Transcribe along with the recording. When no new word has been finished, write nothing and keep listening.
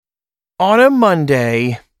On a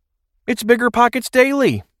Monday, it's Bigger Pockets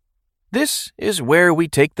Daily. This is where we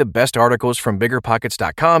take the best articles from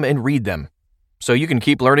BiggerPockets.com and read them, so you can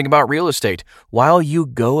keep learning about real estate while you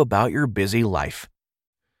go about your busy life.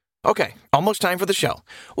 Okay, almost time for the show.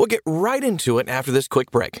 We'll get right into it after this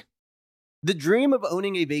quick break. The dream of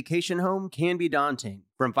owning a vacation home can be daunting.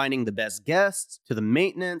 From finding the best guests, to the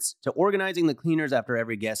maintenance, to organizing the cleaners after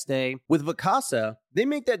every guest day. With Vacasa, they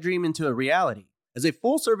make that dream into a reality. As a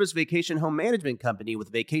full-service vacation home management company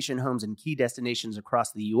with vacation homes in key destinations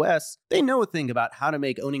across the U.S., they know a thing about how to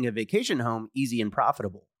make owning a vacation home easy and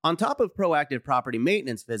profitable. On top of proactive property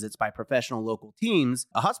maintenance visits by professional local teams,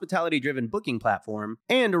 a hospitality-driven booking platform,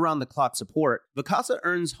 and around-the-clock support, Vacasa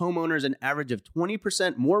earns homeowners an average of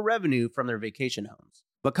 20% more revenue from their vacation homes.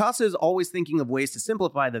 Vacasa is always thinking of ways to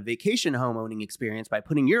simplify the vacation home owning experience by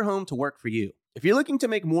putting your home to work for you. If you're looking to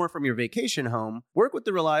make more from your vacation home, work with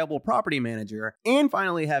the reliable property manager, and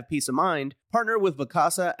finally have peace of mind, partner with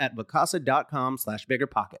Vacasa at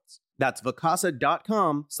vacasa.com/biggerpockets. That's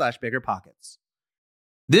vacasa.com/biggerpockets.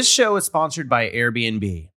 This show is sponsored by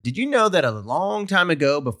Airbnb. Did you know that a long time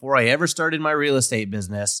ago, before I ever started my real estate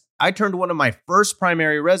business, I turned one of my first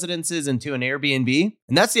primary residences into an Airbnb?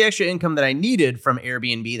 And that's the extra income that I needed from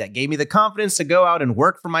Airbnb that gave me the confidence to go out and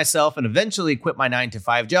work for myself and eventually quit my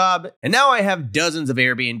 9-to-5 job. And now I have dozens of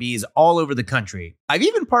Airbnbs all over the country. I've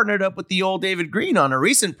even partnered up with the old David Green on a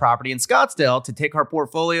recent property in Scottsdale to take our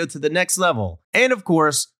portfolio to the next level. And of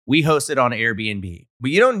course, we host it on Airbnb. But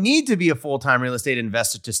you don't need to be a full-time real estate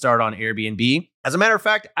investor to start on Airbnb. As a matter of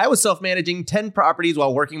fact, I was self-managing 10 properties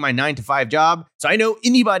while working my 9-to-5 job, so I know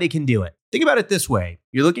anybody can do it. Think about it this way.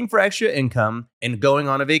 You're looking for extra income and going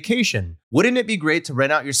on a vacation. Wouldn't it be great to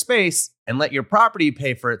rent out your space and let your property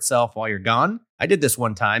pay for itself while you're gone? I did this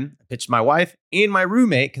one time. I pitched my wife and my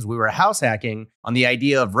roommate, because we were house hacking, on the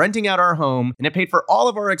idea of renting out our home, and it paid for all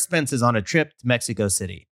of our expenses on a trip to Mexico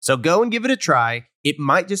City. So go and give it a try. It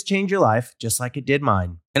might just change your life, just like it did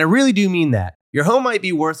mine. And I really do mean that. Your home might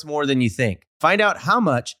be worth more than you think. Find out how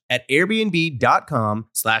much at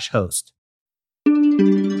airbnb.com/host.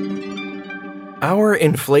 Our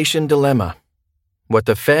Inflation Dilemma: What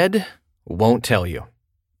the Fed Won't Tell You,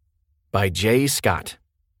 by Jay Scott.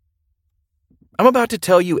 I'm about to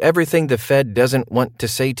tell you everything the Fed doesn't want to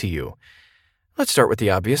say to you. Let's start with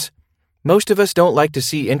the obvious. Most of us don't like to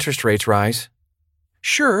see interest rates rise.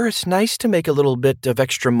 Sure, it's nice to make a little bit of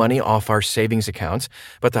extra money off our savings accounts,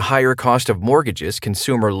 but the higher cost of mortgages,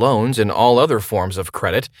 consumer loans, and all other forms of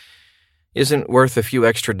credit isn't worth a few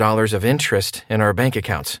extra dollars of interest in our bank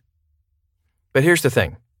accounts. But here's the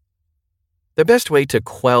thing. The best way to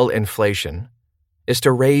quell inflation is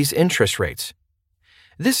to raise interest rates.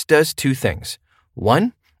 This does two things.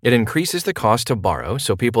 One, it increases the cost to borrow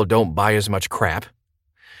so people don't buy as much crap.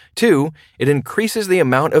 Two, it increases the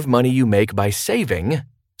amount of money you make by saving,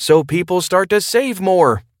 so people start to save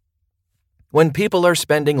more. When people are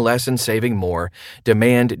spending less and saving more,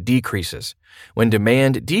 demand decreases. When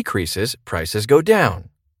demand decreases, prices go down.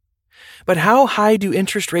 But how high do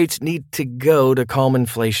interest rates need to go to calm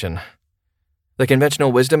inflation? The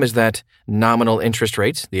conventional wisdom is that nominal interest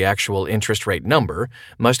rates, the actual interest rate number,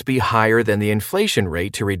 must be higher than the inflation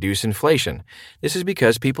rate to reduce inflation. This is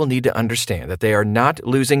because people need to understand that they are not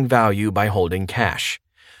losing value by holding cash.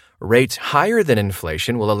 Rates higher than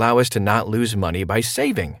inflation will allow us to not lose money by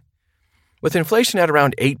saving. With inflation at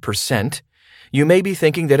around 8%, you may be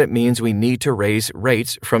thinking that it means we need to raise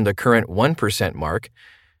rates from the current 1% mark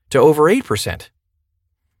to over 8%.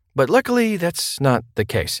 But luckily, that's not the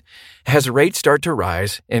case. As rates start to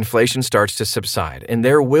rise, inflation starts to subside, and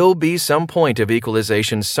there will be some point of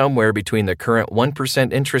equalization somewhere between the current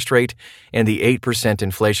 1% interest rate and the 8%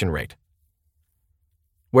 inflation rate.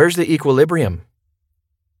 Where's the equilibrium?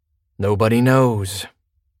 Nobody knows.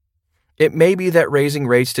 It may be that raising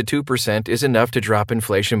rates to 2% is enough to drop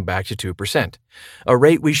inflation back to 2%, a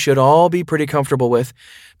rate we should all be pretty comfortable with,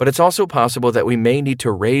 but it's also possible that we may need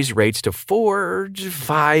to raise rates to 4,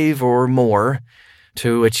 5, or more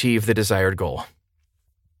to achieve the desired goal.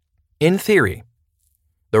 In theory,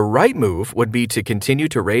 the right move would be to continue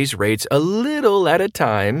to raise rates a little at a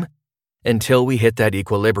time until we hit that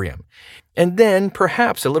equilibrium, and then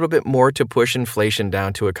perhaps a little bit more to push inflation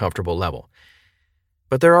down to a comfortable level.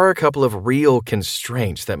 But there are a couple of real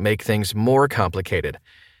constraints that make things more complicated.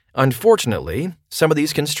 Unfortunately, some of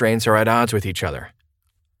these constraints are at odds with each other.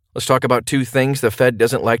 Let's talk about two things the Fed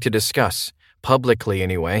doesn't like to discuss, publicly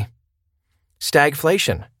anyway.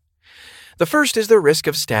 Stagflation. The first is the risk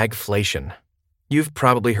of stagflation. You've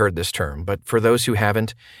probably heard this term, but for those who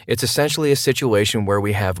haven't, it's essentially a situation where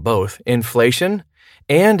we have both inflation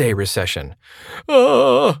and a recession.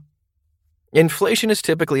 Inflation is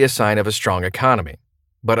typically a sign of a strong economy,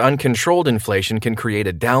 but uncontrolled inflation can create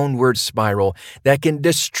a downward spiral that can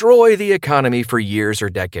destroy the economy for years or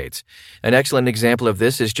decades. An excellent example of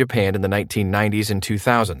this is Japan in the 1990s and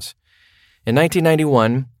 2000s. In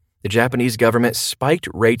 1991, the Japanese government spiked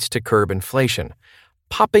rates to curb inflation,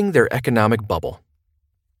 popping their economic bubble.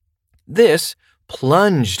 This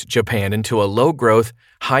plunged Japan into a low-growth,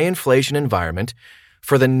 high-inflation environment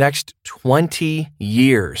for the next 20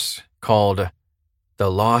 years, called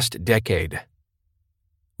the Lost Decade,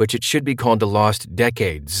 which it should be called the Lost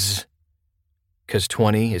Decades, because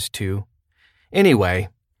 20 is 2. Anyway,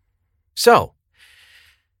 so,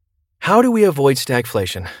 how do we avoid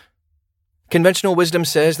stagflation? Conventional wisdom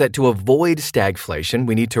says that to avoid stagflation,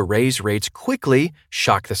 we need to raise rates quickly,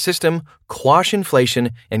 shock the system, quash inflation,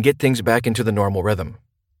 and get things back into the normal rhythm.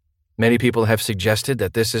 Many people have suggested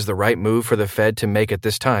that this is the right move for the Fed to make at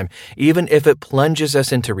this time. Even if it plunges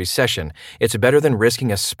us into recession, it's better than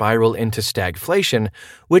risking a spiral into stagflation,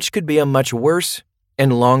 which could be a much worse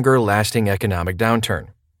and longer-lasting economic downturn.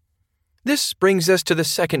 This brings us to the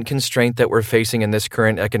second constraint that we're facing in this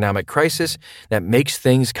current economic crisis that makes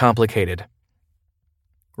things complicated.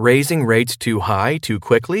 Raising rates too high too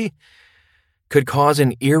quickly could cause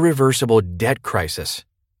an irreversible debt crisis.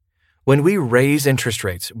 When we raise interest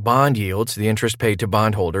rates, bond yields, the interest paid to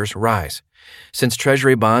bondholders, rise. Since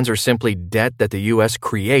Treasury bonds are simply debt that the U.S.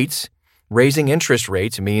 creates, raising interest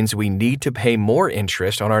rates means we need to pay more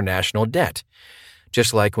interest on our national debt.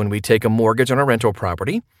 Just like when we take a mortgage on a rental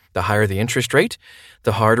property, the higher the interest rate,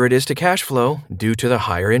 the harder it is to cash flow due to the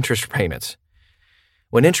higher interest payments.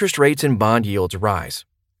 When interest rates and bond yields rise,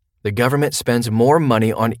 the government spends more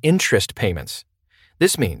money on interest payments.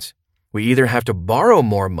 This means we either have to borrow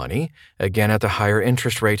more money, again at the higher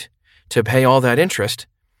interest rate, to pay all that interest,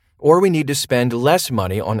 or we need to spend less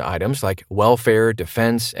money on items like welfare,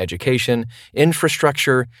 defense, education,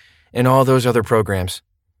 infrastructure, and all those other programs.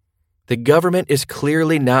 The government is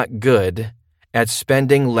clearly not good at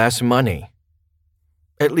spending less money,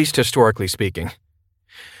 at least historically speaking.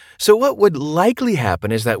 So what would likely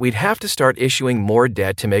happen is that we'd have to start issuing more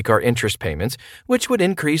debt to make our interest payments, which would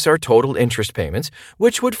increase our total interest payments,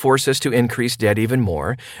 which would force us to increase debt even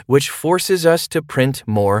more, which forces us to print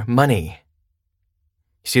more money.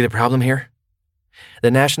 See the problem here?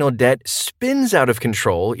 The national debt spins out of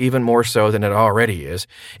control even more so than it already is,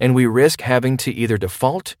 and we risk having to either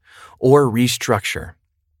default or restructure.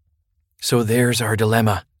 So there's our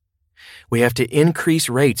dilemma. We have to increase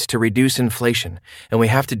rates to reduce inflation, and we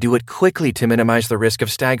have to do it quickly to minimize the risk of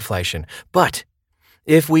stagflation. But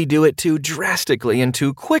if we do it too drastically and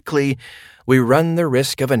too quickly, we run the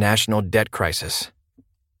risk of a national debt crisis.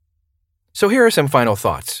 So here are some final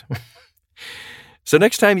thoughts. So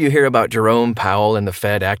next time you hear about Jerome Powell and the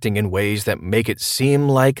Fed acting in ways that make it seem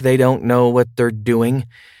like they don't know what they're doing,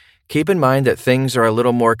 keep in mind that things are a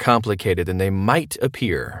little more complicated than they might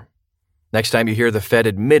appear. Next time you hear the Fed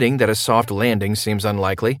admitting that a soft landing seems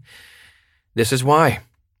unlikely, this is why.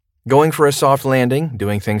 Going for a soft landing,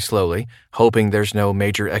 doing things slowly, hoping there's no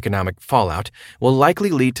major economic fallout, will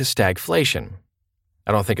likely lead to stagflation.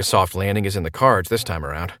 I don't think a soft landing is in the cards this time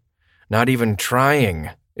around. Not even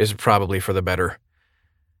trying is probably for the better.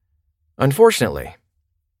 Unfortunately,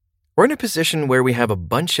 we're in a position where we have a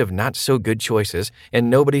bunch of not-so-good choices, and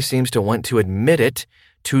nobody seems to want to admit it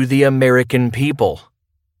to the American people.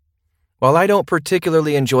 While I don't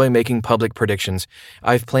particularly enjoy making public predictions,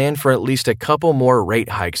 I've planned for at least a couple more rate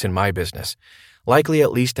hikes in my business, likely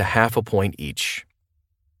at least 0.5 point each.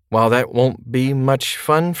 While that won't be much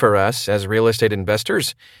fun for us as real estate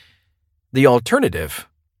investors, the alternative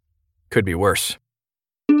could be worse.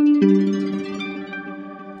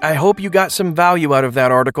 I hope you got some value out of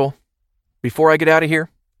that article. Before I get out of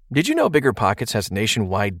here, did you know BiggerPockets has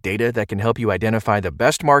nationwide data that can help you identify the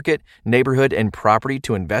best market, neighborhood, and property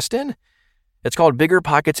to invest in? It's called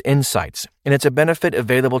BiggerPockets Insights, and it's a benefit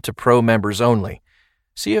available to pro members only.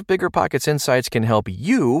 See if BiggerPockets Insights can help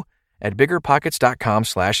you at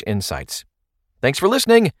biggerpockets.com/insights. Thanks for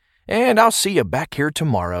listening, and I'll see you back here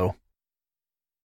tomorrow.